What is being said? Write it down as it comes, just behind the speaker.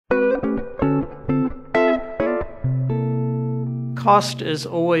Cost is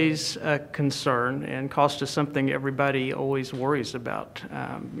always a concern, and cost is something everybody always worries about.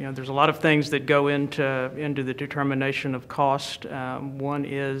 There's a lot of things that go into the determination of cost. One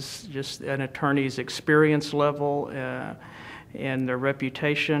is just an attorney's experience level and their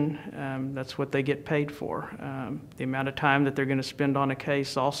reputation. That's what they get paid for. The amount of time that they're going to spend on a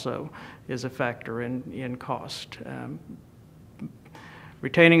case also is a factor in cost.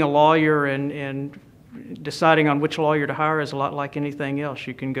 Retaining a lawyer and deciding on which lawyer to hire is a lot like anything else.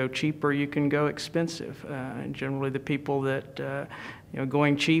 You can go cheap or you can go expensive. And generally the people that,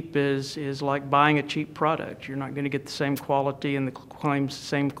 going cheap is like buying a cheap product. You're not going to get the same quality and the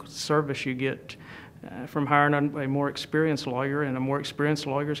same service you get from hiring a more experienced lawyer, and a more experienced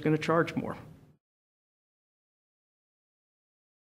lawyer is going to charge more.